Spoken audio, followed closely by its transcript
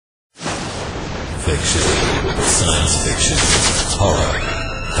fiction, science fiction, horror,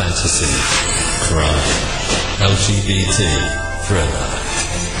 fantasy, crime, LGBT, thriller.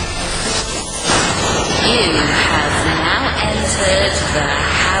 You have now entered the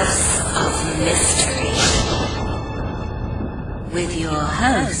House of Mystery with your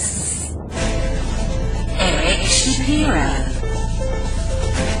hosts, Eric Shapiro,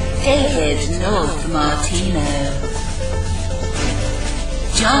 David North Martino,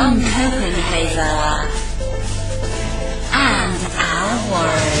 John Copenhaver, and Al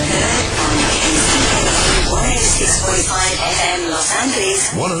Warren. On KCKU 106.5 FM Los Angeles,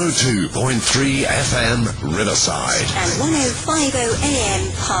 102.3 FM Riverside, and 105.0 AM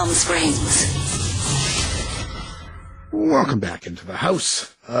Palm Springs. Welcome back into the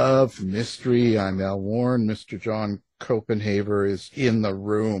House of Mystery. I'm Al Warren. Mr. John Copenhaver is in the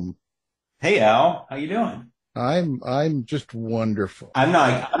room. Hey Al, how you doing? I'm just wonderful. I'm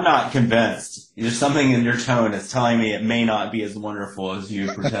not convinced. There's something in your tone that's telling me it may not be as wonderful as you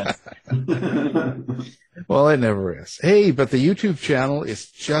pretend. Well, it never is. Hey, but the YouTube channel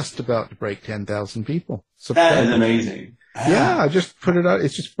is just about to break 10,000 people. That is amazing. Yeah, I just put it out.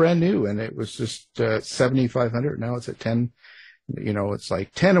 It's just brand new, and it was just 7,500. Now it's at 10. You know, it's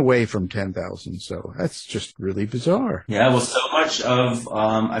like 10 away from 10,000. So that's just really bizarre. Yeah, well, so much of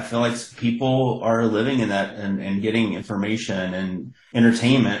I feel like people are living in that and getting information and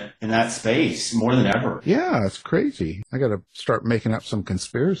entertainment in that space more than ever. Yeah, it's crazy. I got to start making up some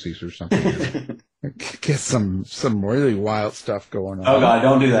conspiracies or something. Get some really wild stuff going on. Oh God,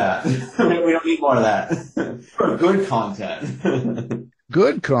 don't do that. We don't need more of that. For good content.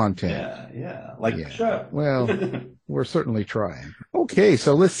 Good content. Yeah, like the show. Well, we're certainly trying. Okay,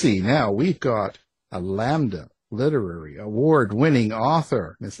 so let's see. Now we've got a Lambda Literary Award-winning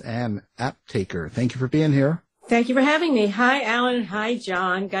author, Miss Ann Aptaker. Thank you for being here. Thank you for having me. Hi, Alan. Hi,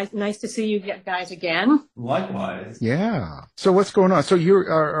 John. Guys, nice to see you guys again. Likewise. Yeah. So what's going on? So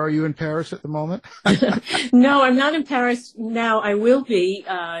are you in Paris at the moment? No, I'm not in Paris now. I will be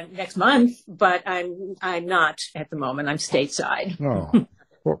next month, but I'm not at the moment. I'm stateside.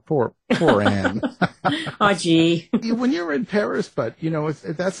 Oh, poor Anne. Oh, gee. When you're in Paris, but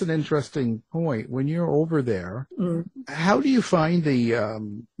that's an interesting point. When you're over there, how do you find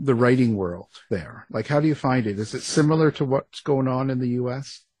the writing world there? Like, how do you find it? Is it similar to what's going on in the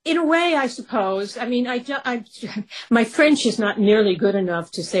U.S.? In a way, I suppose. I mean, my French is not nearly good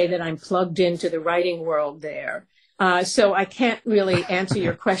enough to say that I'm plugged into the writing world there. So I can't really answer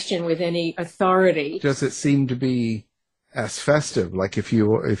your question with any authority. Does it seem to be as festive? Like if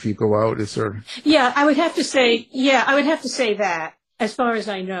you go out, is there? Yeah, I would have to say that. As far as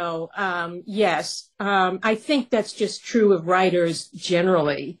I know, yes. I think that's just true of writers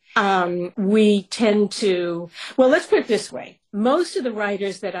generally. We tend to, well, let's put it this way. Most of the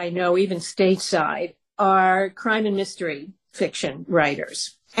writers that I know, even stateside, are crime and mystery fiction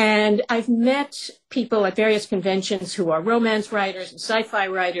writers. And I've met people at various conventions who are romance writers and sci-fi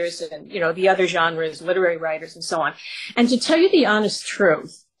writers and, the other genres, literary writers and so on. And to tell you the honest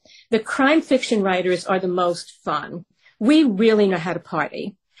truth, the crime fiction writers are the most fun. We really know how to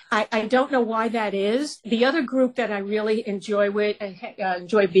party. I don't know why that is. The other group that I really enjoy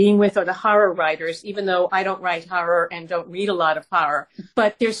being with are the horror writers, even though I don't write horror and don't read a lot of horror.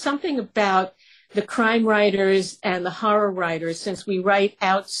 But there's something about the crime writers and the horror writers, since we write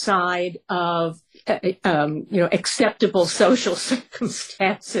outside of, acceptable social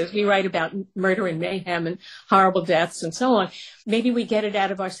circumstances. We write about murder and mayhem and horrible deaths and so on. Maybe we get it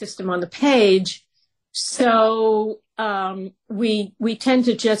out of our system on the page. So we tend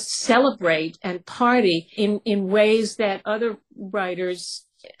to just celebrate and party in ways that other writers,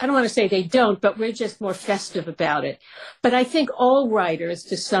 I don't want to say they don't, but we're just more festive about it. But I think all writers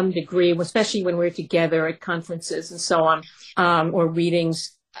to some degree, especially when we're together at conferences and so on, or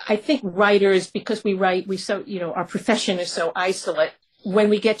readings, I think writers, because our profession is so isolate, when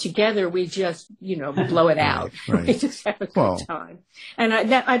we get together, we just, blow it out. Right. We just have a good time. And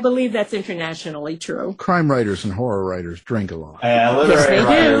I believe that's internationally true. Crime writers and horror writers drink a lot. Literary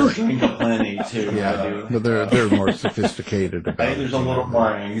writers drink plenty, too. Yeah, but they're more sophisticated about it. I think there's a little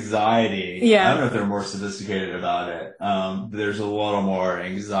more anxiety. Yeah. I don't know if they're more sophisticated about it. There's a little more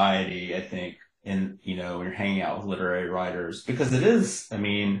anxiety, I think, when you're hanging out with literary writers. Because it is,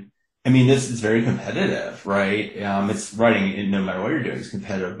 this is very competitive, right? It's writing, no matter what you're doing, is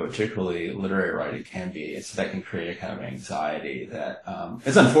competitive, but particularly literary writing can be. That can create a kind of anxiety that,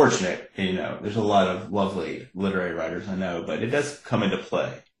 it's unfortunate, there's a lot of lovely literary writers I know, but it does come into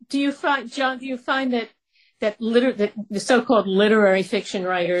play. Do you find, John, that the so-called literary fiction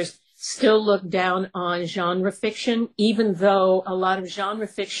writers still look down on genre fiction, even though a lot of genre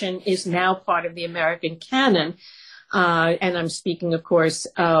fiction is now part of the American canon. And I'm speaking, of course,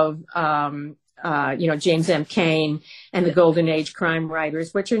 of, James M. Cain and the Golden Age crime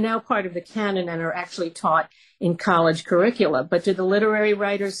writers, which are now part of the canon and are actually taught in college curricula. But do the literary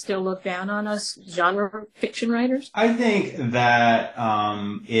writers still look down on us, genre fiction writers? I think that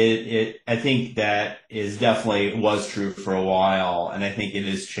I think that is definitely was true for a while, and I think it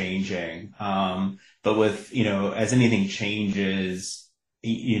is changing. But with, as anything changes,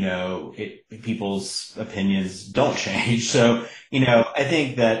 people's opinions don't change. So, I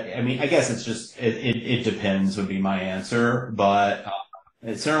think that, I guess it's just, it depends would be my answer, but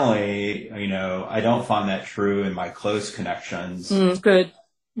it certainly, I don't find that true in my close connections. Good.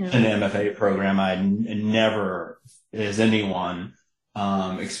 Yeah. In the MFA program, I never has anyone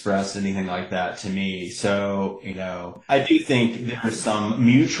expressed anything like that to me. So, I do think there's some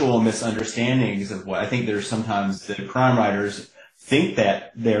mutual misunderstandings of what I think there's sometimes the crime writers think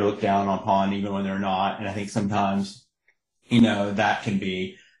that they're looked down upon even when they're not. And I think sometimes, that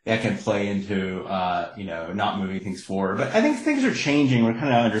can play into, not moving things forward. But I think things are changing. We're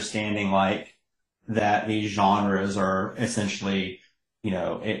kind of understanding that these genres are essentially,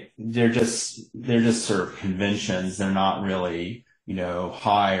 they're just sort of conventions. They're not really,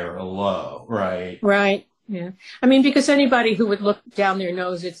 high or low, right? Right. Yeah. Because anybody who would look down their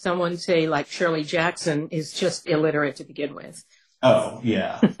nose at someone, say, like Shirley Jackson, is just illiterate to begin with. Oh,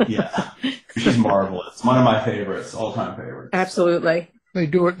 yeah. Yeah. She's marvelous. One of my favorites, all-time favorites. Absolutely. They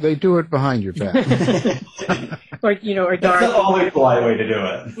do it behind your back. Or That's Dorothy. the only polite way to do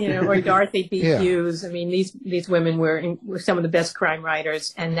it. Or Dorothy B. Yeah. Hughes. These women were some of the best crime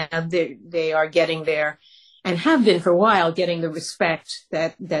writers, and now they are getting there, and have been for a while, getting the respect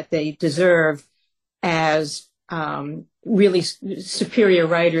that they deserve as really superior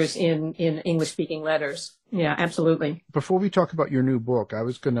writers in English-speaking letters. Yeah, absolutely. Before we talk about your new book, I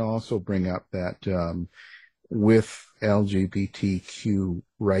was going to also bring up that with LGBTQ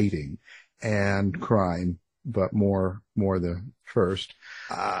writing and crime, but more the first,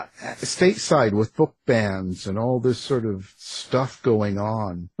 stateside with book bans and all this sort of stuff going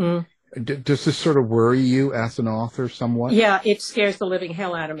on. Does this sort of worry you as an author somewhat? Yeah, it scares the living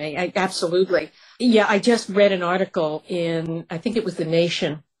hell out of me. Absolutely. Yeah, I just read an article in, I think it was The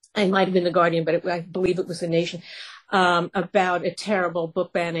Nation. It might have been The Guardian, but I believe it was The Nation, about a terrible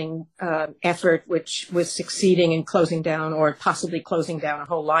book banning effort, which was succeeding in closing down or possibly closing down a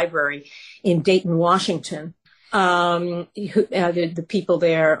whole library in Dayton, Washington. The people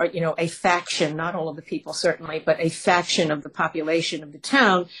there are, a faction, not all of the people certainly, but a faction of the population of the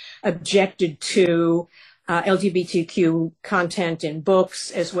town objected to LGBTQ content in books,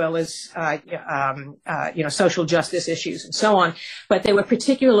 as well as, social justice issues and so on. But they were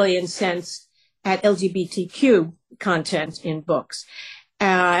particularly incensed at LGBTQ content in books.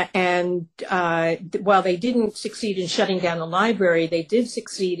 While they didn't succeed in shutting down the library, they did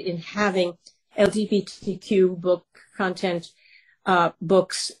succeed in having LGBTQ book content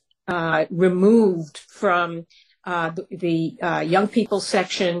books removed from the young people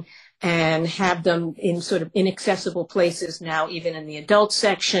section, and have them in sort of inaccessible places now, even in the adult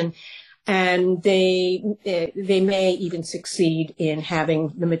section. And they may even succeed in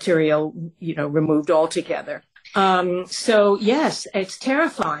having the material, removed altogether. So yes, it's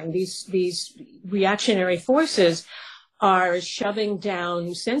terrifying. These reactionary forces are shoving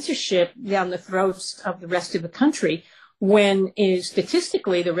down censorship down the throats of the rest of the country, when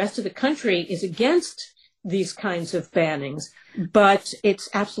statistically the rest of the country is against these kinds of bannings. But it's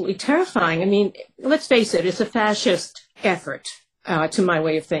absolutely terrifying. Let's face it, it's a fascist effort, to my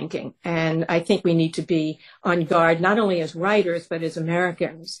way of thinking. And I think we need to be on guard, not only as writers, but as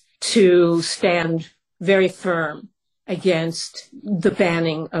Americans, to stand very firm against the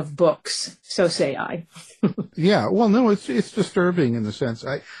banning of books. So say I. Yeah, well, no, it's disturbing in the sense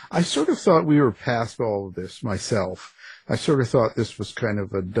I sort of thought we were past all of this myself. I sort of thought this was kind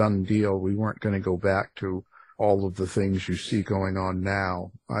of a done deal. We weren't going to go back to all of the things you see going on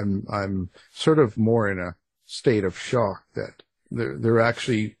now. I'm sort of more in a state of shock that they're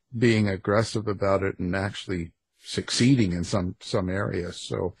actually being aggressive about it and actually succeeding in some areas.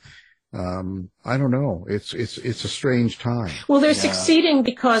 So I don't know. It's a strange time. Well, they're succeeding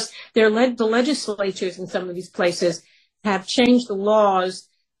because the legislatures in some of these places have changed the laws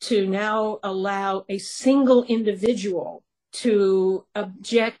to now allow a single individual to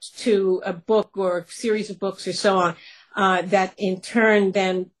object to a book or a series of books or so on, that in turn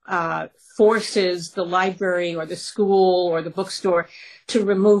then forces the library or the school or the bookstore to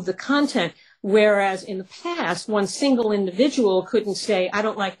remove the content. Whereas in the past, one single individual couldn't say, I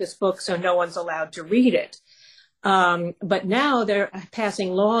don't like this book, so no one's allowed to read it. But now they're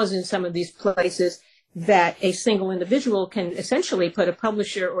passing laws in some of these places that a single individual can essentially put a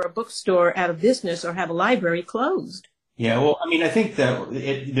publisher or a bookstore out of business or have a library closed. Yeah, well, I mean, I think that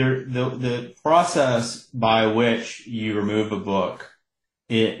the process by which you remove a book,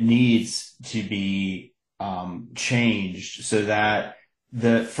 it needs to be changed so that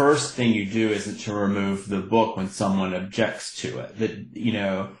the first thing you do isn't to remove the book when someone objects to it.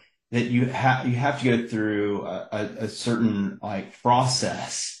 That you have to go through a certain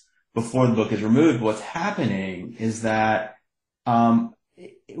process before the book is removed. What's happening is that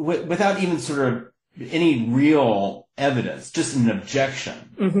without even sort of any real evidence, just an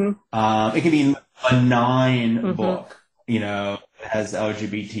objection. Mm-hmm. It can be a benign book, that has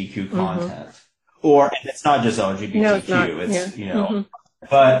LGBTQ content, and it's not just LGBTQ. No, it's not. It's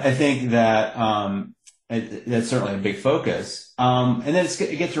but I think that that's certainly a big focus. And then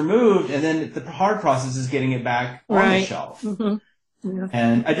it gets removed, and then the hard process is getting it back on the shelf. Mm-hmm. Yeah.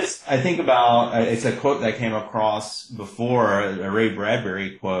 And I think about, it's a quote that I came across before, a Ray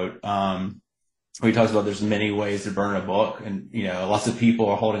Bradbury quote, where he talks about there's many ways to burn a book, and, lots of people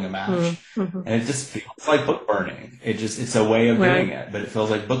are holding a match, and it just feels like book burning. It's a way of doing it, but it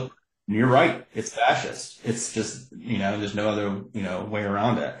feels like book. And you're right. It's fascist. It's just, there's no other, way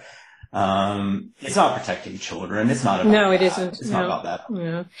around it. It's not protecting children. It's not about No, it that. isn't. It's not about that.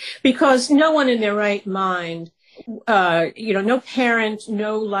 Yeah. Because no one in their right mind, no parent,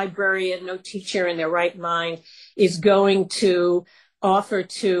 no librarian, no teacher in their right mind is going to offer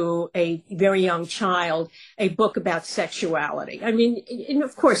to a very young child a book about sexuality. I mean,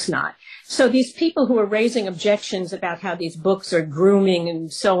 of course not. So these people who are raising objections about how these books are grooming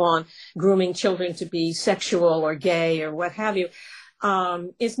and so on, grooming children to be sexual or gay or what have you,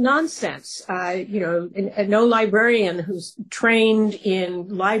 is nonsense. No librarian who's trained in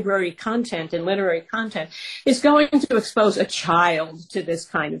library content and literary content is going to expose a child to this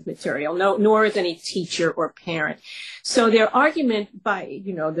kind of material. No, nor is any teacher or parent. So their argument by,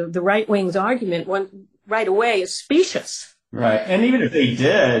 the right wing's argument right away is specious. Right. And even if they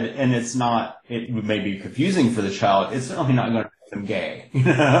did, and it may be confusing for the child, it's certainly not going to make them gay,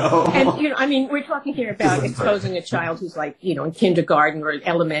 And, we're talking here about exposing a child who's in kindergarten or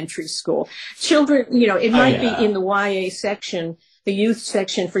elementary school. Children, it might be in the YA section, the youth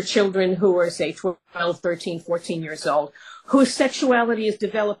section for children who are, say, 12, 13, 14 years old, whose sexuality is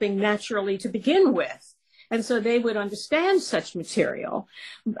developing naturally to begin with. And so they would understand such material.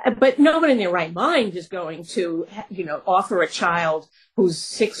 But no one in their right mind is going to, offer a child who's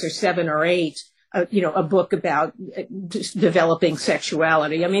 6 or 7 or 8, a book about developing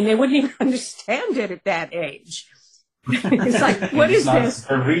sexuality. I mean, they wouldn't even understand it at that age. It's like, what is this?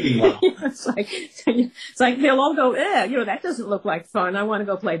 It's like they'll all go, that doesn't look like fun. I want to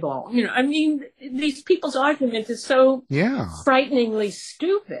go play ball. These people's argument is so frighteningly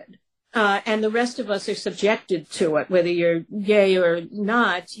stupid. And the rest of us are subjected to it, whether you're gay or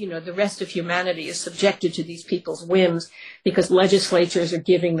not. The rest of humanity is subjected to these people's whims because legislatures are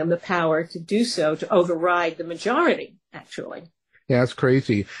giving them the power to do so, to override the majority, actually. Yeah, it's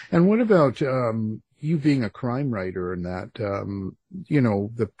crazy. And what about you being a crime writer and that,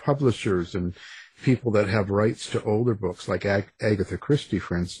 the publishers and people that have rights to older books, like Agatha Christie,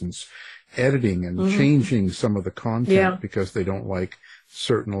 for instance, editing and changing some of the content because they don't like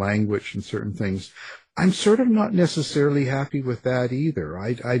certain language and certain things. I'm sort of not necessarily happy with that either.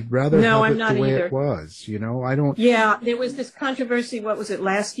 I'd rather have it the way it was. I don't. Yeah, there was this controversy. What was it,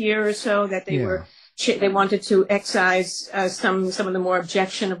 last year or so, that they wanted to excise some of the more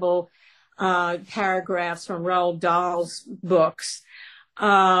objectionable paragraphs from Roald Dahl's books.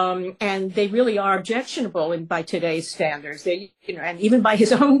 And they really are objectionable by today's standards. And even by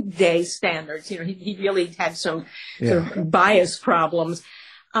his own day's standards, he really had some sort of bias problems.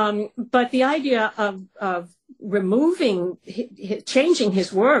 But the idea of removing, changing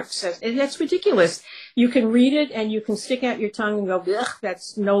his works, that's ridiculous. You can read it and you can stick out your tongue and go, ugh,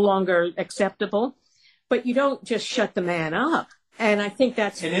 that's no longer acceptable. But you don't just shut the man up. And I think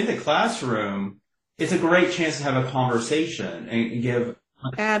that's... And in the classroom, it's a great chance to have a conversation and give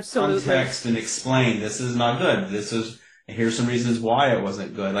context and explain, this is not good. Here's some reasons why it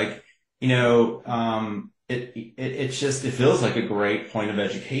wasn't good. It feels like a great point of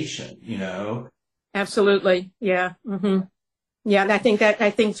education, Absolutely. Yeah. Mm-hmm. Yeah. And I think,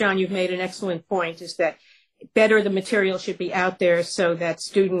 John, you've made an excellent point, is that the material should be out there so that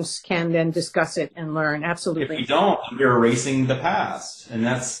students can then discuss it and learn. Absolutely. If you don't, you're erasing the past, and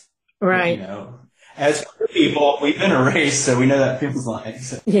that's right. as queer people, we've been erased, so we know that feels like.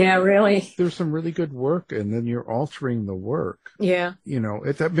 So. Yeah, really. There's some really good work, and then you're altering the work. Yeah.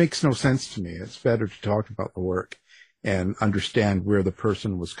 That makes no sense to me. It's better to talk about the work and understand where the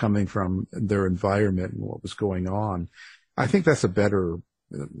person was coming from, their environment, and what was going on. I think that's a better,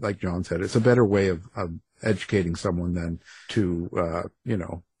 like John said, it's a better way of educating someone than to,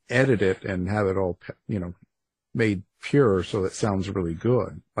 edit it and have it all, made pure so it sounds really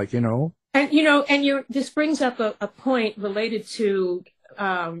good. And this brings up a point related to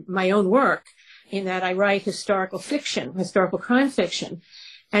my own work, in that I write historical crime fiction,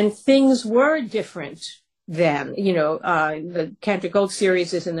 and things were different then. The Cantor Gold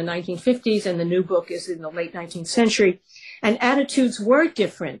series is in the 1950s, and the new book is in the late 19th century, and attitudes were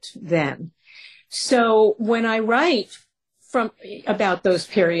different then. So when I write about those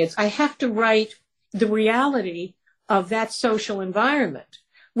periods, I have to write the reality of that social environment,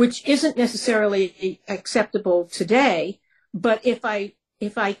 which isn't necessarily acceptable today. But if I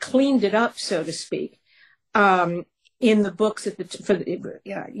cleaned it up, so to speak, in the books that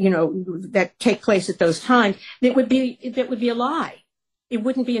take place at those times, that would be a lie. It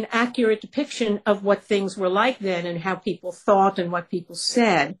wouldn't be an accurate depiction of what things were like then and how people thought and what people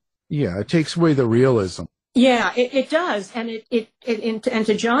said. Yeah, it takes away the realism. Yeah, it does, and and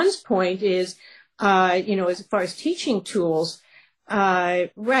to John's point is, as far as teaching tools,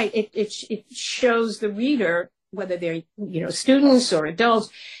 right? It shows the reader, whether they're students or adults,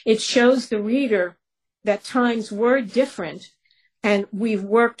 it shows the reader that times were different, and we've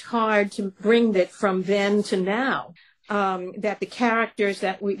worked hard to bring that from then to now. That the characters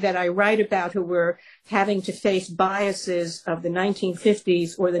that I write about, who were having to face biases of the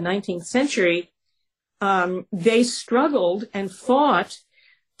 1950s or the 19th century, they struggled and fought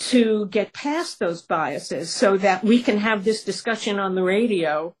to get past those biases so that we can have this discussion on the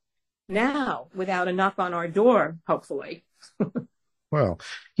radio now without a knock on our door, hopefully. Well,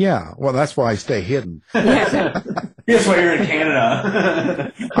 yeah. Well, that's why I stay hidden. Yes. That's why you're in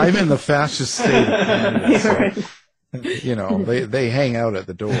Canada. I'm in the fascist state of Canada. So, they hang out at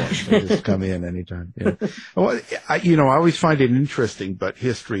the door. They just come in anytime. Well, I always find it interesting, but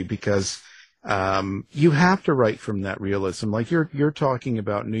history, because you have to write from that realism. Like you're talking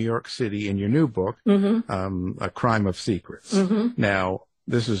about New York City in your new book, A Crime of Secrets. Mm-hmm. Now,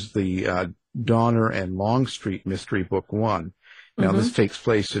 this is the Donner and Longstreet mystery, book 1. Now, this takes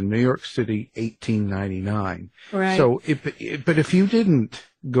place in New York City, 1899. Right. So, but if you didn't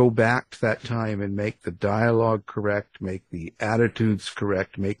go back to that time and make the dialogue correct, make the attitudes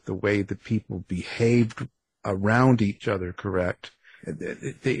correct, make the way that people behaved around each other correct,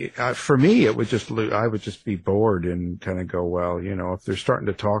 for me, I would just be bored and kind of go, well, if they're starting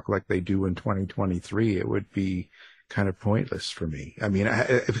to talk like they do in 2023, it would be kind of pointless for me. I mean,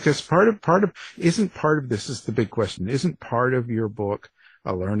 because this is the big question. Isn't part of your book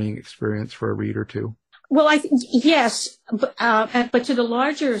a learning experience for a reader too? Well, I think yes, but to the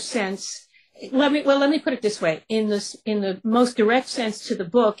larger sense, let me put it this way: in the most direct sense to the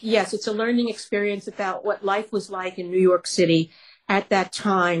book, yes, it's a learning experience about what life was like in New York City at that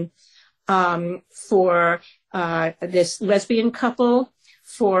time, for this lesbian couple,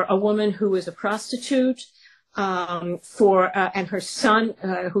 for a woman who was a prostitute, and her son,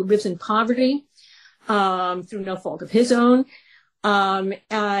 who lives in poverty, through no fault of his own.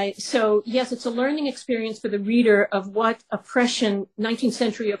 So yes, it's a learning experience for the reader of what 19th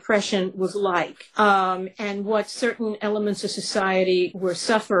century oppression was like, and what certain elements of society were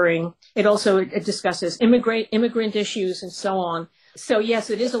suffering. It discusses immigrant issues and so on. So yes,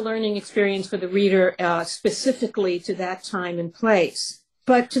 it is a learning experience for the reader, specifically to that time and place.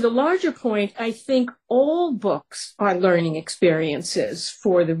 But to the larger point, I think all books are learning experiences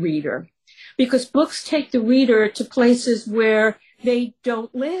for the reader, because books take the reader to places where they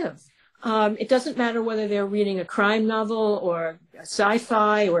don't live. It doesn't matter whether they're reading a crime novel or a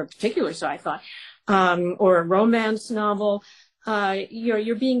sci-fi, or a particular sci-fi, or a romance novel.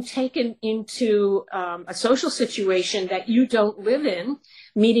 You're being taken into a social situation that you don't live in,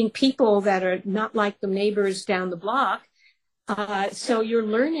 meeting people that are not like the neighbors down the block. So you're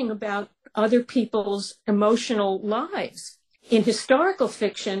learning about other people's emotional lives. In historical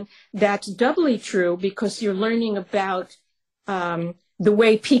fiction, that's doubly true, because you're learning about the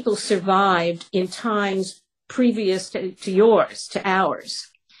way people survived in times previous to ours.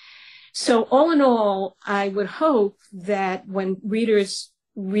 So all in all, I would hope that when readers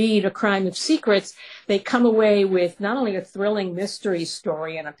read A Crime of Secrets, they come away with not only a thrilling mystery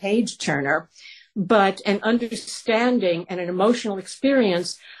story and a page turner, but an understanding and an emotional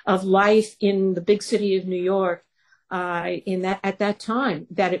experience of life in the big city of New York at that time,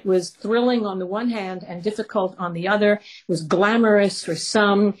 that it was thrilling on the one hand and difficult on the other. It was glamorous for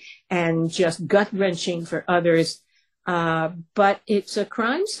some and just gut-wrenching for others. But it's a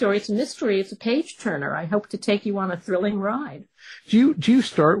crime story. It's a mystery. It's a page turner. I hope to take you on a thrilling ride. Do you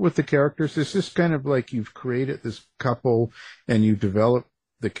start with the characters? Is this kind of like you've created this couple and you develop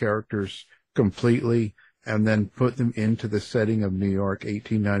the characters completely and then put them into the setting of New York,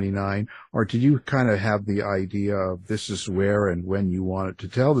 1899? Or did you kind of have the idea of this is where and when you wanted to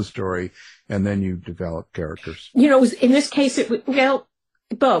tell the story, and then you develop characters? It was, in this case,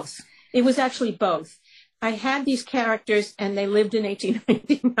 both. It was actually both. I had these characters, and they lived in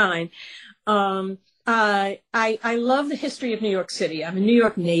 1899. I love the history of New York City. I'm a New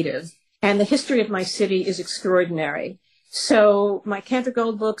York native, and the history of my city is extraordinary. So my Cantor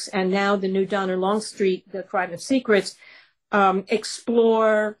Gold books and now the new Donner Longstreet, The Crime of Secrets,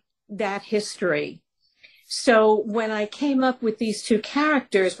 explore that history. So when I came up with these two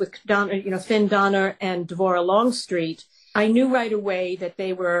characters, with Donner, Finn Donner and Dvorah Longstreet, I knew right away that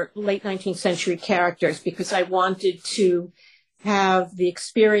they were late 19th century characters because I wanted to have the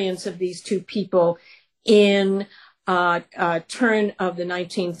experience of these two people in turn of the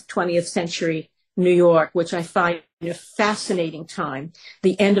 19th, 20th century New York, which I find a fascinating time.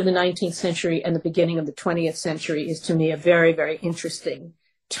 The end of the 19th century and the beginning of the 20th century is, to me, a very, very interesting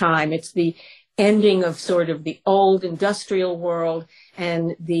time. It's the ending of sort of the old industrial world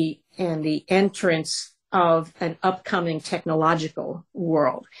and the entrance of an upcoming technological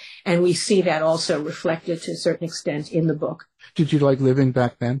world. And we see that also reflected to a certain extent in the book. Did you like living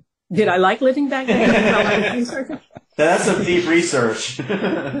back then? Did I like living back then? That's some deep research.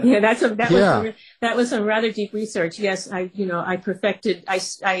 Yeah, that was some rather deep research. Yes, I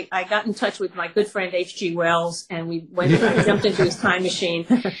got in touch with my good friend H.G. Wells, and I jumped into his time machine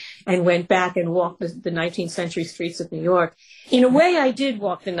and went back and walked the 19th century streets of New York. In a way, I did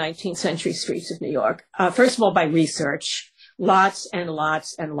walk the 19th century streets of New York. First of all, by research, lots and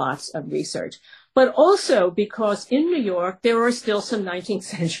lots and lots of research. But also because in New York, there are still some 19th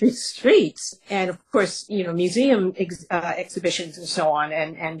century streets. And of course, museum exhibitions and so on,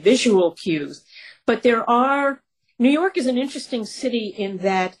 and visual cues. But New York is an interesting city in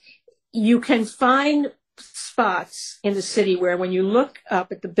that you can find spots in the city where when you look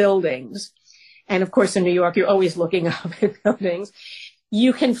up at the buildings, and of course in New York, you're always looking up at buildings,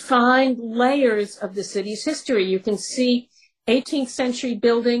 you can find layers of the city's history. You can see 18th century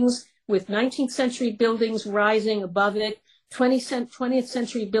buildings with 19th century buildings rising above it, 20th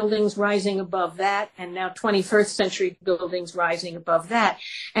century buildings rising above that, and now 21st century buildings rising above that.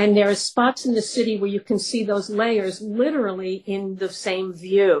 And there are spots in the city where you can see those layers literally in the same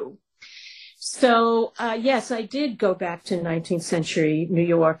view. So, yes, I did go back to 19th century New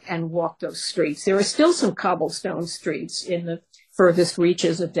York and walk those streets. There are still some cobblestone streets in the furthest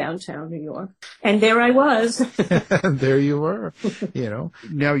reaches of downtown New York. And there I was. There you were,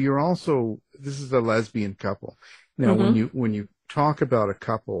 Now this is a lesbian couple. Now, when you talk about a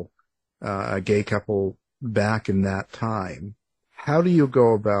couple, a gay couple back in that time, how do you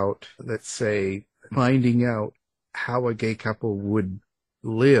go about, let's say, finding out how a gay couple would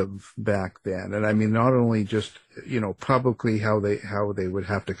live back then? And I mean, not only just, publicly how they would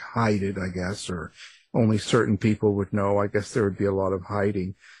have to hide it, I guess, or only certain people would know. I guess there would be a lot of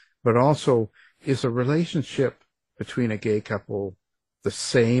hiding. But also, is a relationship between a gay couple the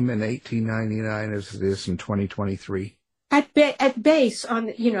same in 1899 as it is in 2023? At base,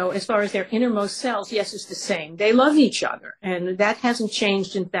 as far as their innermost selves, yes, it's the same. They love each other, and that hasn't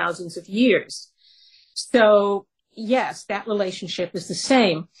changed in thousands of years. So, yes, that relationship is the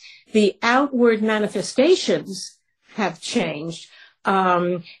same. The outward manifestations have changed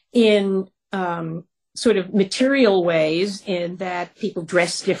in sort of material ways, in that people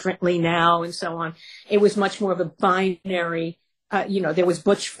dress differently now and so on. It was much more of a binary, there was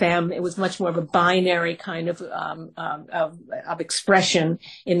butch femme. It was much more of a binary kind of expression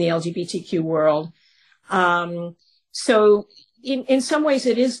in the LGBTQ world. So in some ways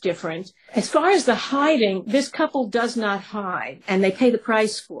it is different. As far as the hiding, this couple does not hide, and they pay the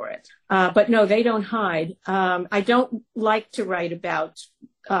price for it. But no, they don't hide. I don't like to write about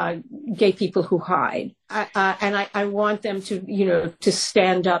gay people who hide. And I want them to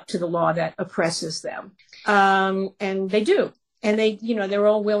stand up to the law that oppresses them. And they do. And they're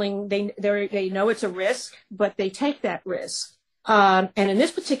all willing, they know it's a risk, but they take that risk. And in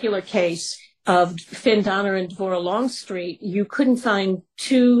this particular case of Finn Donner and Dvorah Longstreet, you couldn't find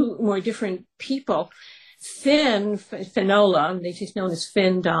two more different people. Finola, he's known as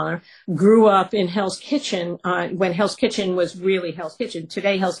Finn Donner, grew up in Hell's Kitchen when Hell's Kitchen was really Hell's Kitchen.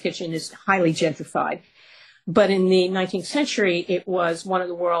 Today, Hell's Kitchen is highly gentrified. But in the 19th century, it was one of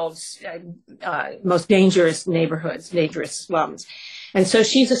the world's most dangerous neighborhoods, dangerous slums. And so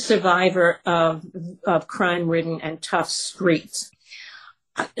she's a survivor of crime-ridden and tough streets.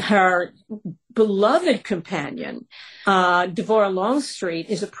 Her beloved companion, Devorah Longstreet,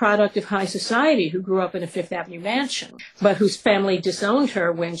 is a product of high society who grew up in a Fifth Avenue mansion, but whose family disowned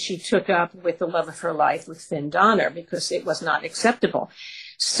her when she took up with the love of her life with Finn Donner because it was not acceptable.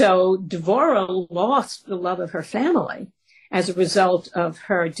 So Devorah lost the love of her family as a result of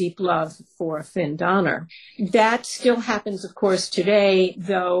her deep love for Finn Donner. That still happens, of course, today,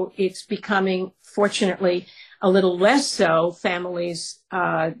 though it's becoming, fortunately, a little less so. Families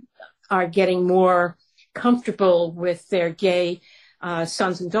are getting more comfortable with their gay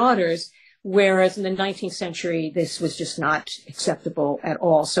sons and daughters, whereas in the 19th century, this was just not acceptable at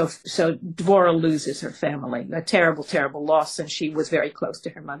all. So Devorah loses her family, a terrible, terrible loss, and she was very close to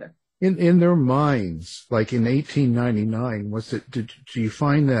her mother. In their minds, like in 1899, do you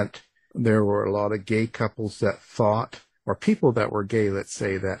find that there were a lot of gay couples that thought, or people that were gay, let's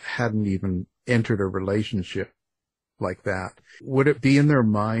say, that hadn't even entered a relationship like that? Would it be in their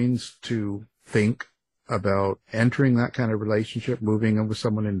minds to think about entering that kind of relationship, moving in with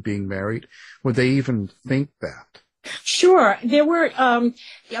someone and being married? Would they even think that? Sure. There were,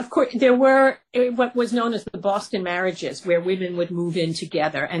 of course, what was known as the Boston marriages, where women would move in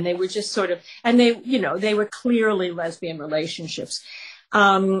together, and they were just sort of, and they were clearly lesbian relationships.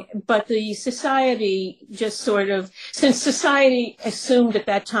 But the society just sort of, since society assumed at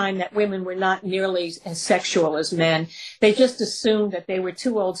that time that women were not nearly as sexual as men, they just assumed that they were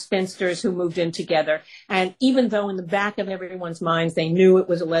two old spinsters who moved in together. And even though in the back of everyone's minds they knew it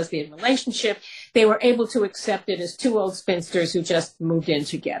was a lesbian relationship, they were able to accept it as two old spinsters who just moved in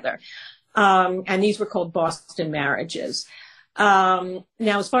together. And these were called Boston marriages. Now,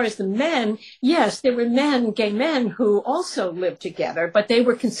 as far as the men, yes, there were gay men who also lived together, but they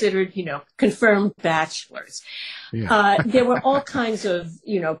were considered, confirmed bachelors. Yeah. There were all kinds of,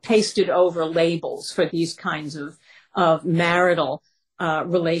 pasted over labels for these kinds of marital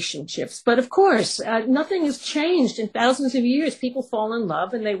relationships. But of course, nothing has changed in thousands of years. People fall in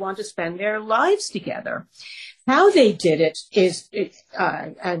love and they want to spend their lives together. How they did it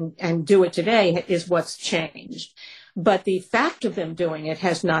and do it today is what's changed. But the fact of them doing it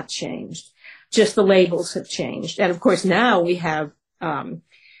has not changed. Just the labels have changed. And of course, now we have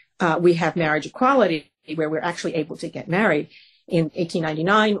marriage equality, where we're actually able to get married. In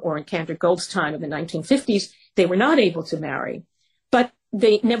 1899, or in Cantor Gold's time in the 1950s, they were not able to marry. But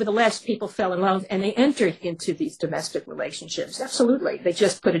nevertheless, people fell in love and they entered into these domestic relationships. Absolutely. They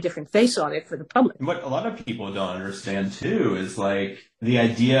just put a different face on it for the public. What a lot of people don't understand too is like the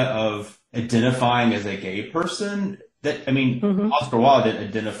idea of identifying as a gay person. Oscar Wilde didn't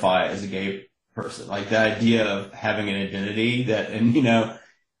identify as a gay person. Like the idea of having an identity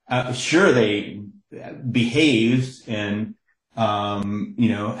sure they behaved and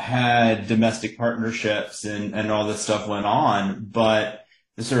had domestic partnerships and all this stuff went on, but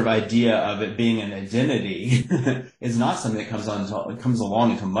the sort of idea of it being an identity is not something that comes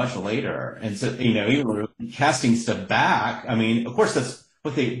along until much later. And so, even casting stuff back, of course that's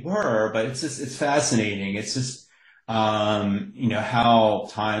what they were, but it's fascinating. It's just, how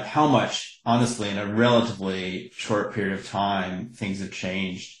much, honestly, in a relatively short period of time, things have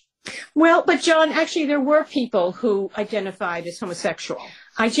changed. Well, but John, actually, there were people who identified as homosexual.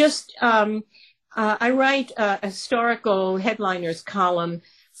 I write a historical headliners column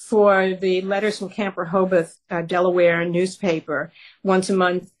for the Letters from Camp Rehoboth, Delaware newspaper once a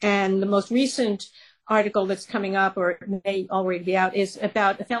month. And the most recent article that's coming up, or it may already be out, is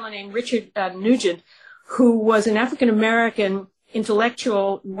about a fellow named Richard Nugent, who was an African-American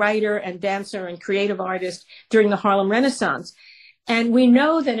intellectual, writer and dancer and creative artist during the Harlem Renaissance. And we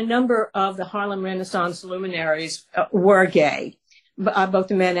know that a number of the Harlem Renaissance luminaries were gay, both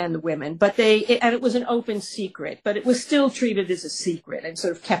the men and the women. But and it was an open secret, but it was still treated as a secret and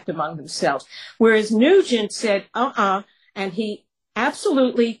sort of kept among themselves. Whereas Nugent said, and he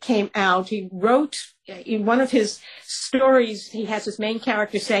absolutely came out. He wrote in one of his stories, he has his main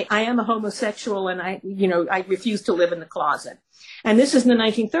character say, "I am a homosexual and I refuse to live in the closet." And this is in the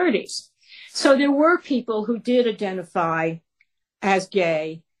 1930s. So there were people who did identify as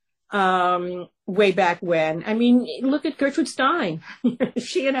gay way back when. Look at Gertrude Stein.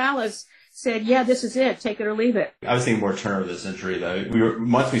 She and Alice said, yeah, this is it. Take it or leave it. I was thinking more turn of the century, though.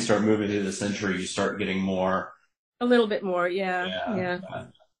 Once we start moving through the century, you start getting more. A little bit more, yeah.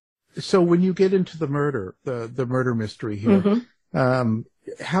 So when you get into the murder mystery here,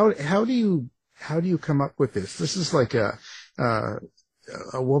 how do you come up with this? This is like a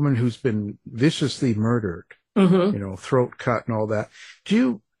a woman who's been viciously murdered, throat cut and all that.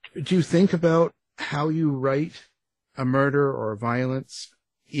 Do you think about how you write a murder or violence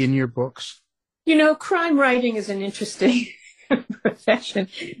in your books? Crime writing is an interesting profession.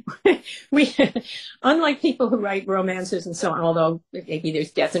 Unlike people who write romances and so on, although maybe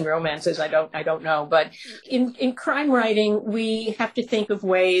there's death in romances, I don't know. But in crime writing, we have to think of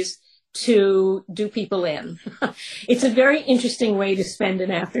ways to do people in. It's a very interesting way to spend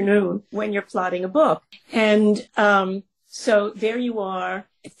an afternoon when you're plotting a book. And so there you are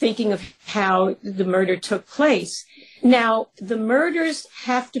thinking of how the murder took place. Now, the murders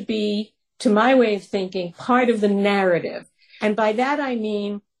have to be, to my way of thinking, part of the narrative. And by that I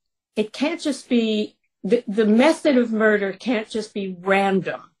mean, it can't just be, the method of murder can't just be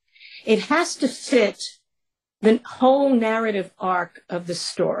random. It has to fit the whole narrative arc of the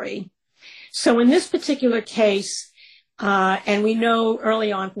story. So in this particular case, and we know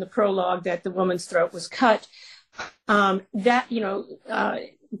early on from the prologue that the woman's throat was cut, that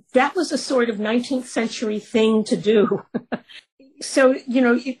was a sort of 19th century thing to do. So,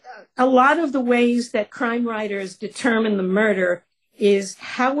 a lot of the ways that crime writers determine the murder is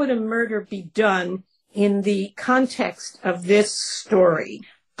how would a murder be done in the context of this story.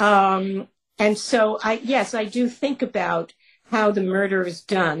 And so, I do think about how the murder is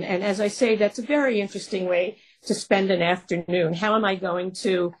done. And as I say, that's a very interesting way to spend an afternoon. How am I going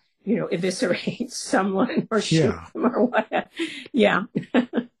to, eviscerate someone or shoot them or whatever? Yeah.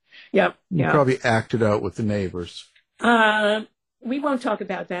 Yep. You probably acted out with the neighbors. We won't talk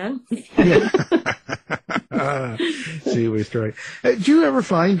about that. See, we strike. Do you ever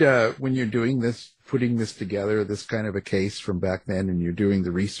find when you're doing this, putting this together, this kind of a case from back then, and you're doing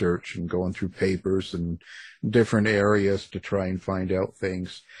the research and going through papers and different areas to try and find out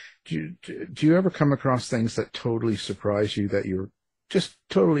things, do you ever come across things that totally surprise you that you're just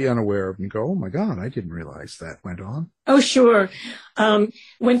totally unaware of and go, oh my God, I didn't realize that went on? Oh, sure.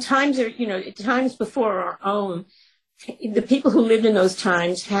 When times are, times before our own, the people who lived in those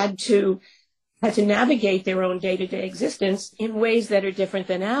times had to navigate their own day-to-day existence in ways that are different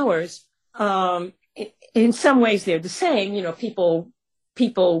than ours. In some ways, they're the same.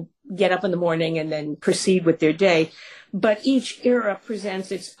 People get up in the morning and then proceed with their day. But each era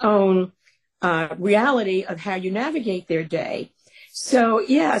presents its own reality of how you navigate their day. So,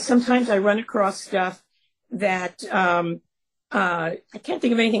 sometimes I run across stuff that I can't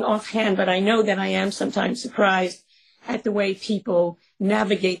think of anything offhand, but I know that I am sometimes surprised at the way people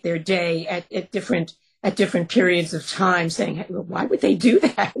navigate their day at different periods of time, saying, hey, well, why would they do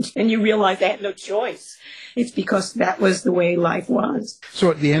that? And you realize they had no choice. It's because that was the way life was. So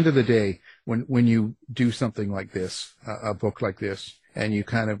at the end of the day, when you do something like this, a book like this, and you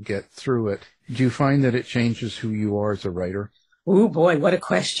kind of get through it, do you find that it changes who you are as a writer? Oh, boy, what a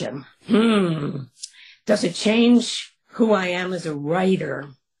question. Does it change who I am as a writer?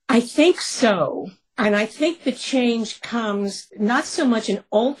 I think so. And I think the change comes not so much in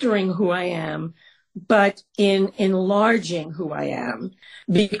altering who I am, but in enlarging who I am,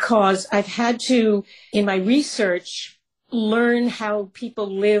 because I've had to, in my research, learn how people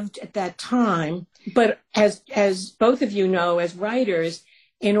lived at that time. But as both of you know, as writers,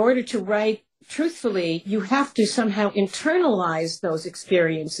 in order to write truthfully, you have to somehow internalize those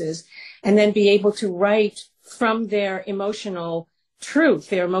experiences and then be able to write from their emotional truth,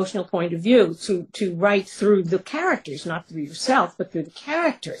 their emotional point of view, to write through the characters, not through yourself, but through the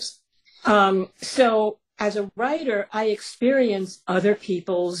characters. So as a writer, I experience other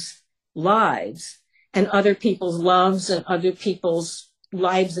people's lives and other people's loves and other people's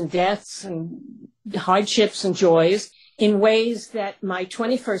lives and deaths and hardships and joys in ways that my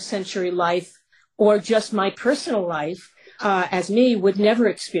 21st century life or just my personal life as me would never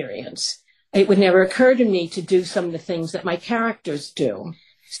experience. It would never occur to me to do some of the things that my characters do.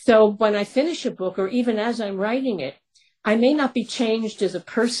 So when I finish a book, or even as I'm writing it, I may not be changed as a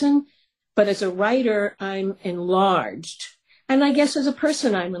person, but as a writer, I'm enlarged. And I guess as a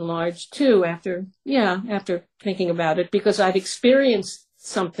person, I'm enlarged too after thinking about it, because I've experienced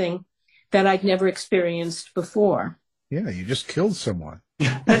something that I'd never experienced before. Yeah, you just killed someone.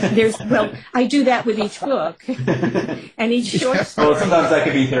 I do that with each book and each short story. Well, sometimes that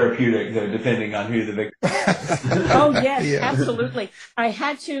can be therapeutic, though, depending on who the victim is. Oh, yes, absolutely. I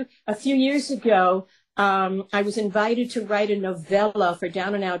had to, a few years ago, I was invited to write a novella for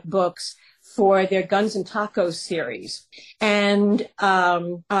Down and Out Books for their Guns and Tacos series. And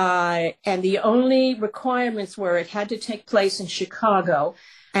the only requirements were it had to take place in Chicago,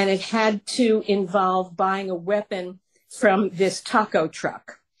 and it had to involve buying a weapon from this taco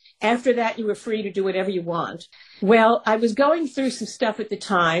truck. After that, you were free to do whatever you want. Well, I was going through some stuff at the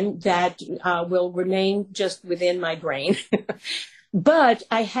time that will remain just within my brain, but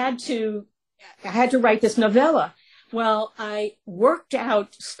I had to write this novella. Well, I worked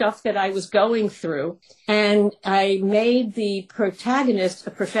out stuff that I was going through, and I made the protagonist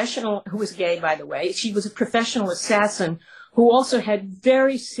a professional, who was gay, by the way. She was a professional assassin who also had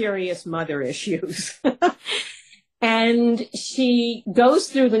very serious mother issues. And she goes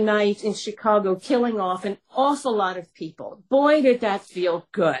through the night in Chicago, killing off an awful lot of people. Boy, did that feel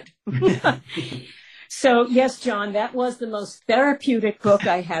good. So, yes, John, that was the most therapeutic book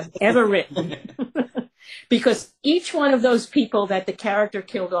I have ever written. Because each one of those people that the character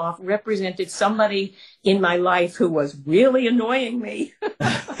killed off represented somebody in my life who was really annoying me.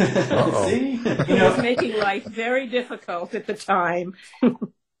 See? It was making life very difficult at the time.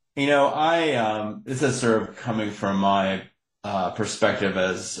 This is sort of coming from my perspective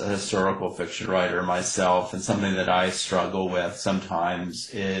as a historical fiction writer myself, and something that I struggle with sometimes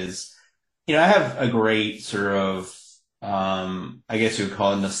is, I have a great sort of, I guess you would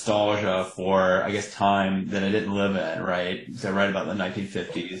call it nostalgia for, time that I didn't live in, right? So I write about the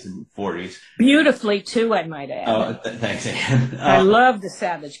 1950s and 40s. Beautifully, too, I might add. Oh, thanks, Anne. I love the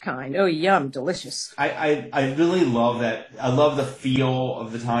savage kind. Oh, yum, delicious. I really love that. I love the feel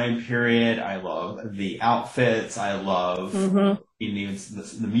of the time period. I love the outfits. I love even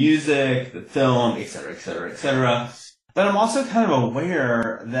the music, the film, et cetera, et cetera, et cetera. But I'm also kind of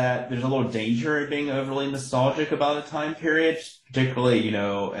aware that there's a little danger in being overly nostalgic about a time period, particularly,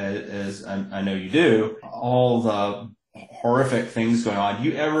 as I know you do, all the horrific things going on. Do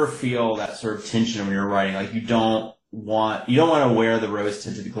you ever feel that sort of tension when you're writing? Like you don't want to wear the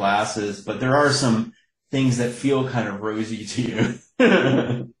rose-tinted glasses, but there are some things that feel kind of rosy to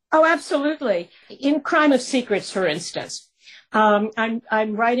you. Oh, absolutely. In Crime of Secrets, for instance, I'm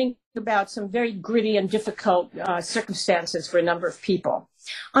writing about some very gritty and difficult circumstances for a number of people.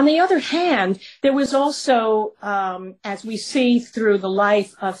 On the other hand, there was also, as we see through the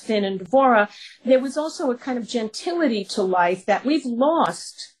life of Finn and Devora, there was also a kind of gentility to life that we've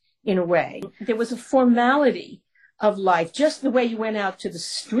lost in a way. There was a formality of life, just the way you went out to the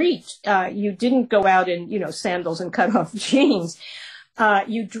street. You didn't go out in, sandals and cut-off jeans.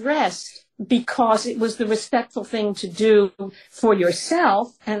 You dressed because it was the respectful thing to do for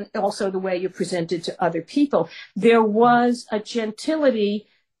yourself and also the way you presented to other people. There was a gentility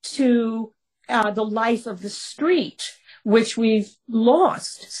to the life of the street, which we've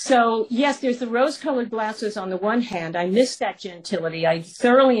lost. So, yes, there's the rose-colored glasses on the one hand. I miss that gentility. I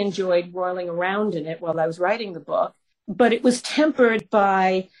thoroughly enjoyed whirling around in it while I was writing the book. But it was tempered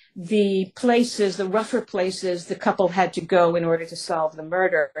by the places, the rougher places the couple had to go in order to solve the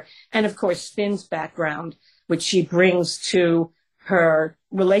murder. And, of course, Finn's background, which she brings to her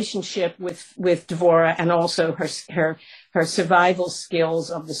relationship with Devora and also her survival skills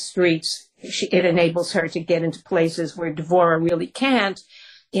of the streets. It enables her to get into places where Devora really can't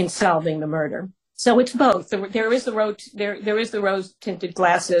in solving the murder. So it's both. There is the rose tinted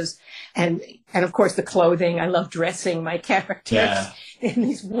glasses, and of course the clothing. I love dressing my characters in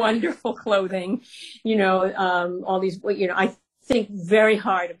these wonderful clothing. All these. I think very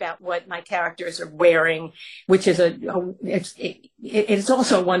hard about what my characters are wearing, which is it's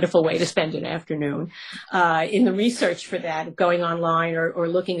also a wonderful way to spend an afternoon. In the research for that, going online or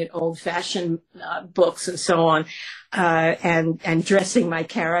looking at old fashioned books and so on, and dressing my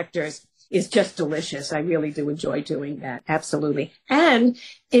characters is just delicious. I really do enjoy doing that. Absolutely. And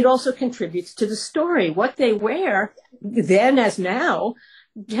it also contributes to the story. What they wear then as now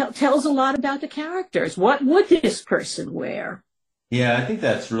tells a lot about the characters. What would this person wear? Yeah, I think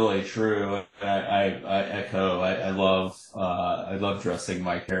that's really true. I echo. I love dressing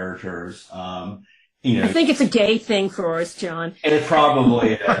my characters. I think it's a gay thing for us, John. It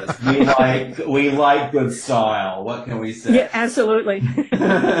probably is. We like good style. What can we say? Yeah, absolutely.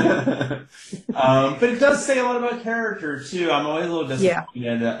 But it does say a lot about character too. I'm always a little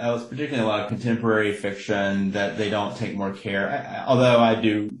disappointed that I was particularly a lot of contemporary fiction that they don't take more care. Although I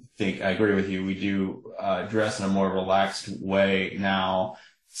do think I agree with you. We do dress in a more relaxed way now.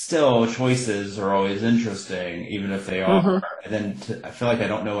 Still, choices are always interesting, even if they are. Mm-hmm. And then I feel like I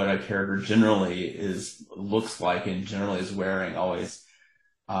don't know what a character generally looks like and generally is wearing always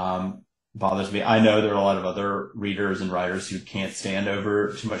bothers me. I know there are a lot of other readers and writers who can't stand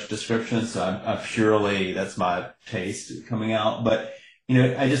over too much description, so I'm purely, that's my taste coming out. But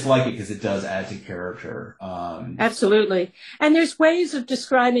I just like it because it does add to character. Absolutely. And there's ways of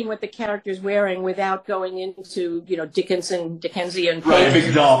describing what the character's wearing without going into, Dickensian right,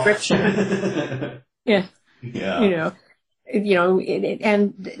 description. Yeah. Yeah.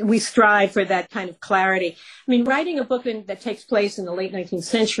 and we strive for that kind of clarity. I mean, writing a book that takes place in the late 19th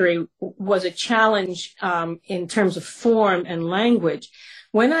century was a challenge in terms of form and language.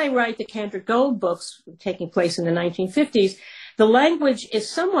 When I write the Cantor Gold books taking place in the 1950s, the language is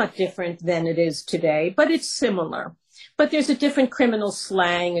somewhat different than it is today, but it's similar. But there's a different criminal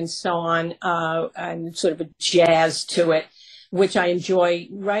slang and so on, and sort of a jazz to it, which I enjoy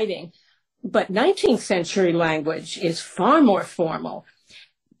writing. But 19th century language is far more formal.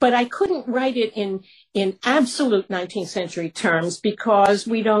 But I couldn't write it in absolute 19th century terms because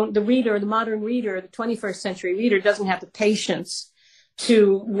the modern reader, the 21st century reader doesn't have the patience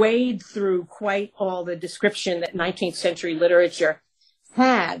to wade through quite all the description that 19th century literature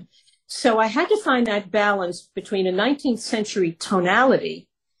had. So I had to find that balance between a 19th century tonality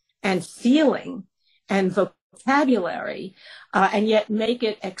and feeling and vocabulary, and yet make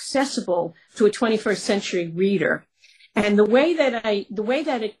it accessible to a 21st century reader. And the way that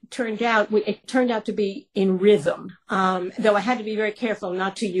it turned out to be in rhythm, though I had to be very careful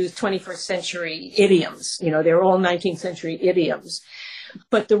not to use 21st century idioms. They're all 19th century idioms.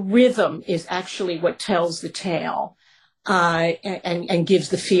 But the rhythm is actually what tells the tale, and gives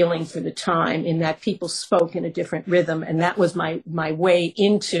the feeling for the time, in that people spoke in a different rhythm. And that was my way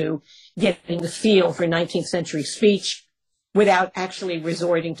into getting the feel for 19th century speech without actually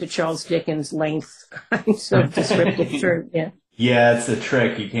resorting to Charles Dickens' length kinds of descriptive term. Yeah. Yeah, it's a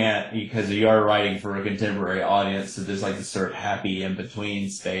trick. You can't, because you are writing for a contemporary audience, so there's like this sort of happy in-between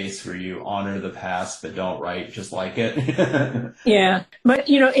space where you honor the past but don't write just like it. Yeah. But,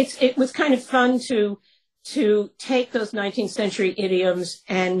 it was kind of fun to take those 19th century idioms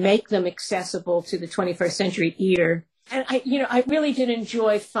and make them accessible to the 21st century eater. And I really did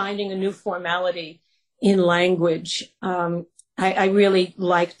enjoy finding a new formality in language. I really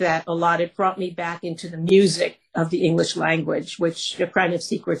liked that a lot. It brought me back into the music of the English language, which A Crime of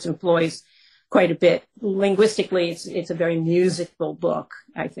Secrets employs quite a bit. Linguistically, it's a very musical book,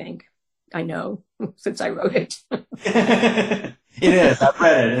 I think. I know, since I wrote it. It is. I've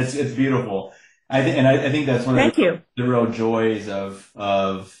read it. It's beautiful. I think that's one of the real joys of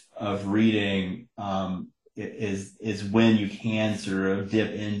reading, is when you can sort of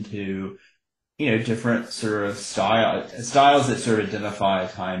dip into, different sort of styles that sort of identify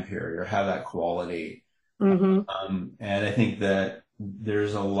a time period or have that quality. Mm-hmm. And I think that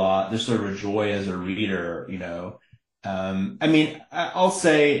there's sort of a joy as a reader, I'll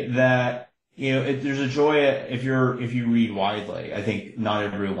say that, there's a joy if you read widely. I think not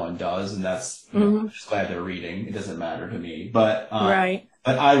everyone does, and that's, I'm just glad they're reading. It doesn't matter to me, but, right.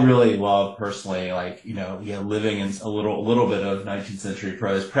 But I really love personally, living in a little bit of 19th century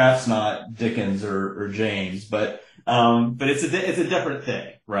prose, perhaps not Dickens or James, but it's a different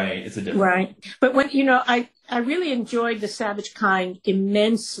thing, right? It's a different right. But when I really enjoyed The Savage Kind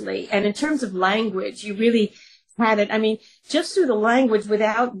immensely, and in terms of language, you really had it. I mean, just through the language,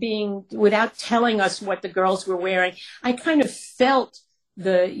 without telling us what the girls were wearing, I kind of felt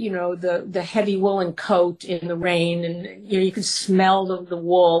the heavy woolen coat in the rain, and you could smell the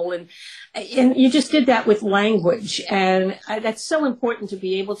wool, and you just did that with language, and that's so important to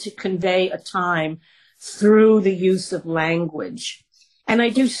be able to convey a time through the use of language. And I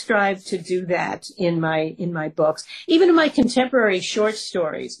do strive to do that in my books. Even in my contemporary short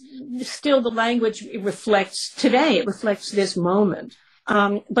stories, still the language reflects today. It reflects this moment.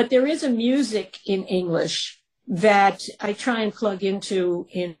 But there is a music in English that I try and plug into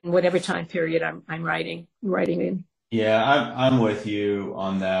in whatever time period I'm writing in. Yeah, I'm with you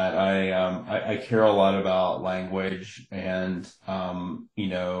on that. I care a lot about language, and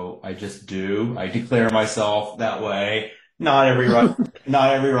I just do. I declare myself that way. Not every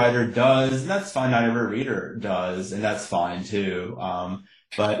writer does, and that's fine. Not every reader does, and that's fine too.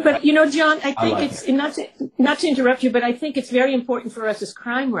 But John, I think it's not to interrupt you, but I think it's very important for us as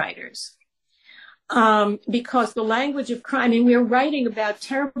crime writers. Because the language of crime, and we're writing about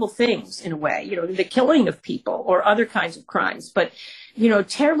terrible things in a way, the killing of people or other kinds of crimes, but,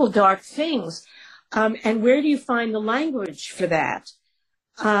 terrible, dark things. And where do you find the language for that?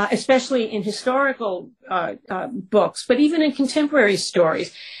 Especially in historical books, but even in contemporary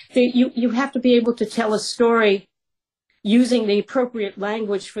stories, you have to be able to tell a story using the appropriate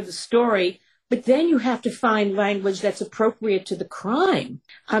language for the story. But then you have to find language that's appropriate to the crime.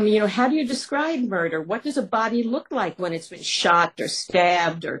 How do you describe murder? What does a body look like when it's been shot or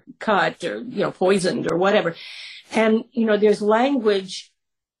stabbed or cut or, poisoned or whatever? And, there's language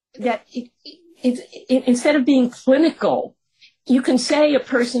that instead of being clinical, you can say a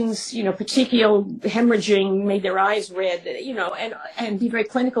person's, petechial hemorrhaging made their eyes red, and be very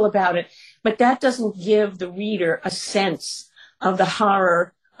clinical about it. but that doesn't give the reader a sense of the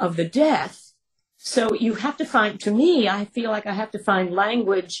horror of the death. So you have to find, to me, I feel like I have to find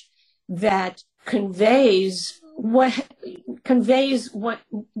language that conveys what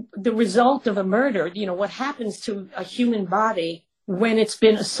the result of a murder, what happens to a human body when it's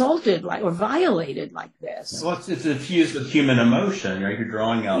been assaulted or violated like this. Well, it's infused with human emotion, right? You're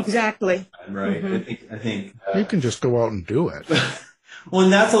drawing out exactly, right? Mm-hmm. I think you can just go out and do it. Well,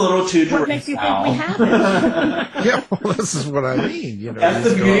 and that's a little too direct. What makes you think we haven't? Yeah, well, this is what I mean. That's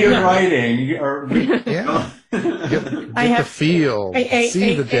the beauty of writing. Yeah, get to feel,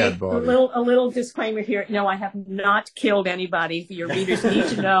 see the dead body. A little disclaimer here. No, I have not killed anybody. Your readers need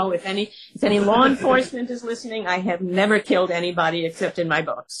to know if any law enforcement is listening, I have never killed anybody except in my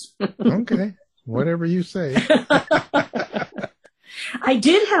books. Okay, whatever you say. I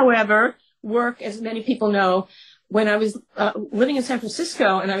did, however, work, as many people know, when I was living in San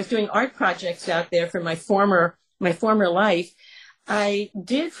Francisco and I was doing art projects out there for my former life. I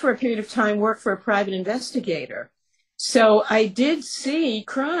did, for a period of time, work for a private investigator. So I did see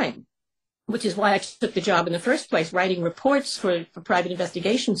crime, which is why I took the job in the first place, writing reports for private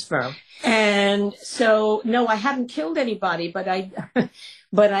investigations firm. And so, no, I haven't killed anybody, but I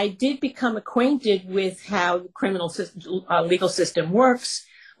did become acquainted with how the criminal system, legal system works,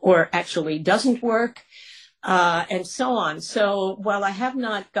 or actually doesn't work, and so on. So while I have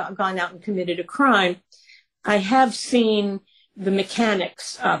not gone out and committed a crime, I have seen the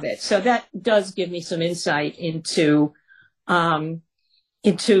mechanics of it. So that does give me some insight into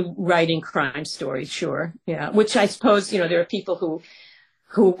writing crime stories, sure. Yeah. Which I suppose, there are people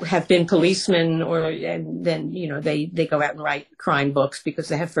who have been policemen and then, they go out and write crime books because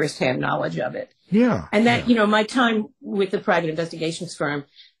they have firsthand knowledge of it. Yeah. And that, my time with the private investigations firm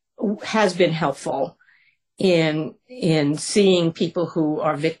has been helpful in seeing people who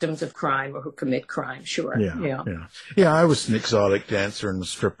are victims of crime or who commit crime. Sure. Yeah. I was an exotic dancer and a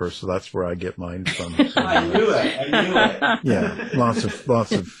stripper, so that's where I get mine from. I knew it. Yeah, lots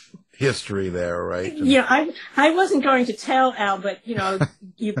of history there, right? And yeah, I wasn't going to tell Al, but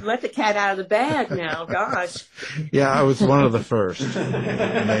you've let the cat out of the bag now. Gosh. Yeah, I was one of the first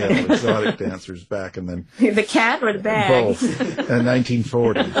male exotic dancers back in the cat or the bag? Both. In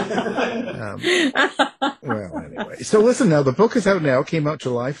 1940. Well, anyway. So listen, now the book is out now. Came out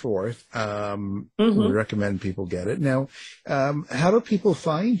July 4th. We recommend people get it. Now, how do people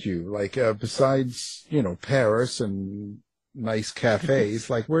find you? Like, besides, Paris and nice cafes,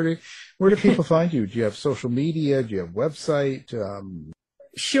 like where do people find you? Do you have social media? Do you have a website?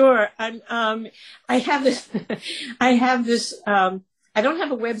 Sure. I have this. I don't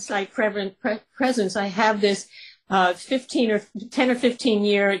have a website presence. I have this 10 or 15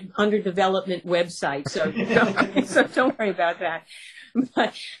 year under development website. So don't worry about that.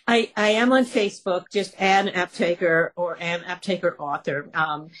 But I am on Facebook, just Ann Aptaker or Ann Aptaker author.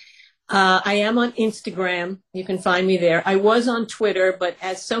 I am on Instagram. You can find me there. I was on Twitter, but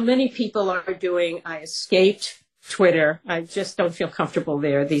as so many people are doing, I escaped Twitter. I just don't feel comfortable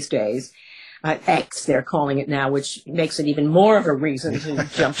there these days. X, they're calling it now, which makes it even more of a reason to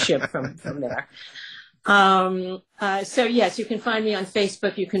jump ship from there. So yes, you can find me on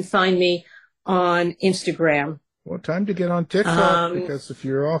Facebook. You can find me on Instagram. Well, time to get on TikTok, because if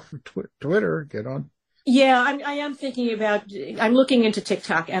you're off of Twitter, get on. Yeah, I am thinking about. I'm looking into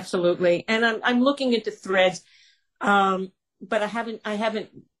TikTok, absolutely, and I'm looking into Threads, but I haven't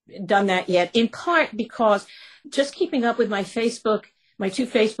done that yet. In part because just keeping up with my two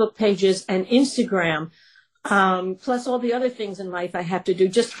Facebook pages and Instagram, plus all the other things in life I have to do.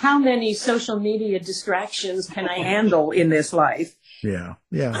 Just how many social media distractions can I handle in this life? Yeah.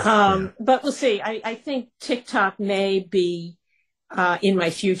 But we'll see. I think TikTok may be in my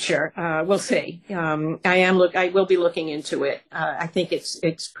future. We'll see. I will be looking into it. I think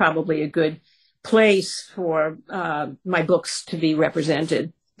it's probably a good place for my books to be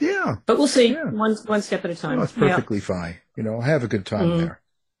represented. Yeah. But we'll see. Yeah. One step at a time. Well, that's perfectly fine. Have a good time there.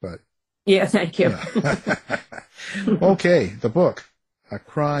 But yeah, thank you. Yeah. Okay, the book, A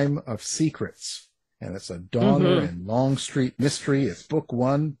Crime of Secrets. And it's a Donner and Longstreet mystery. It's book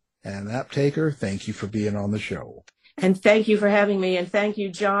 1. And Aptaker, thank you for being on the show. And thank you for having me. And thank you,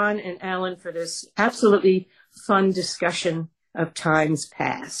 John and Alan, for this absolutely fun discussion of times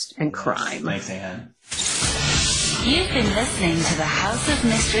past and crime. Thanks, Anne. You've been listening to the House of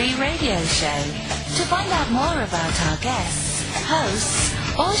Mystery radio show. To find out more about our guests, hosts,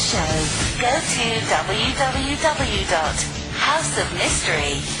 or shows, go to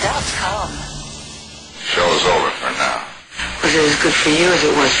www.houseofmystery.com. Show's over for now. Was it as good for you as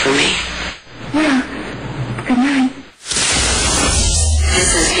it was for me? Well, good night.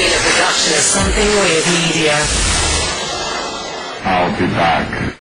 This has been a production of Something Weird Media. I'll be back.